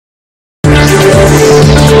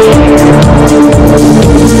Hello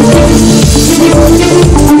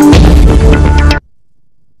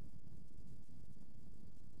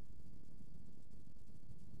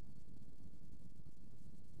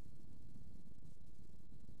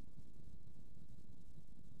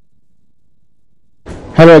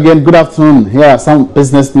again, good afternoon. Here are some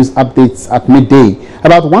business news updates at midday.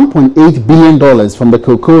 About $1.8 billion from the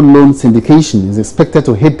Cocoa loan syndication is expected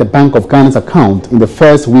to hit the Bank of Ghana's account in the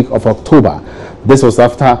first week of October. This was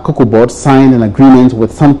after Cocobod signed an agreement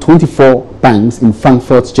with some 24 banks in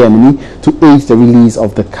Frankfurt, Germany to aid the release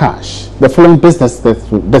of the cash. The following business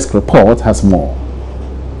desk report has more.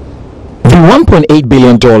 The $1.8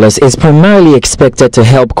 billion is primarily expected to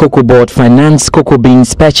help Cocobod finance cocoa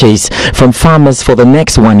beans purchase from farmers for the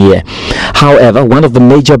next 1 year. However, one of the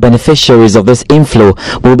major beneficiaries of this inflow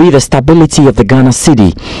will be the stability of the Ghana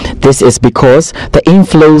cedi. This is because the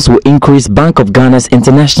inflows will increase Bank of Ghana's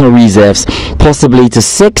international reserves, possibly to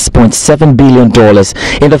 $6.7 billion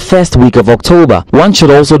in the first week of October. One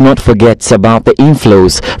should also not forget about the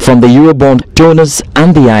inflows from the Eurobond donors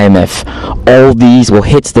and the IMF. All these will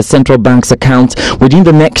hit the central bank's account within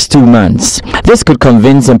the next 2 months. This could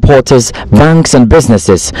convince importers, banks and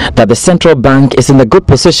businesses that the central bank is in a good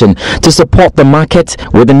position to support the market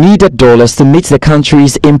with the needed dollars to meet the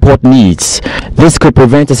country's import needs. This could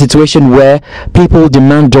prevent a situation where people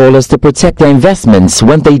demand dollars to protect their investments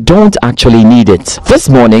when they don't actually need it. This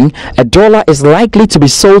morning, a dollar is likely to be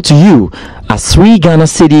sold to you as 3 Ghana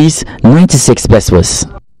cedis, 96 pesos.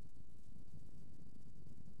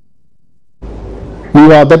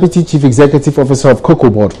 Meanwhile, Deputy Chief Executive Officer of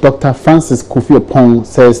Cocobod, Dr. Francis Kofi Opong,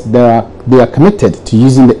 says they are committed to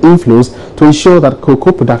using the inflows to ensure that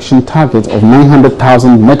cocoa production target of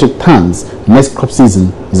 900,000 metric tons next crop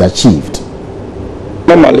season is achieved.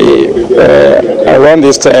 Normally, around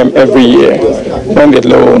this time every year, when the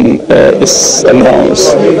loan is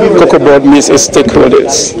announced, Cocobod meets its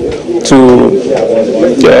stakeholders to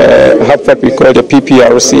have what we call the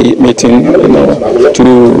PPRC meeting,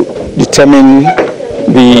 to determine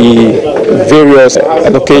the various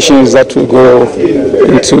allocations that will go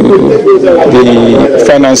into the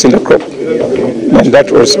financing the crop. And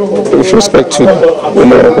that was with respect to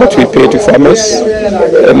what we pay to farmers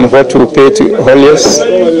and what we pay to hauliers,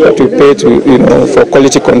 what we pay to for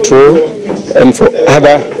quality control and for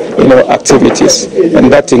other activities,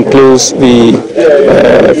 and that includes the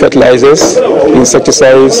fertilizers,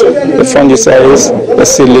 insecticides, the fungicides, the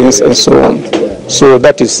seedlings, and so on. So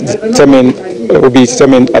that will be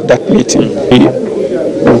determined at that meeting. We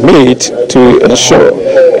made to ensure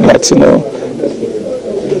that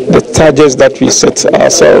the targets that we set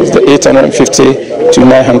ourselves, the 850 to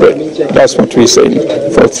 900, that's what we're saying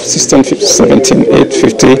for 16-17,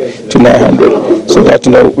 850 to 900, so that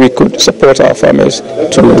we could support our farmers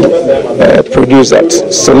to produce that.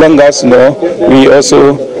 So long as we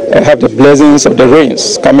also have the blessings of the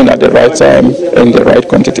rains coming at the right time in the right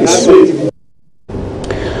quantities.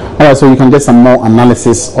 Alright, so you can get some more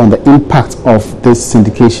analysis on the impact of this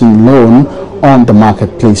syndication loan on the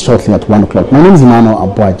marketplace shortly at 1 o'clock. My name is Emmanuel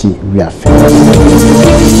Abuaji. We are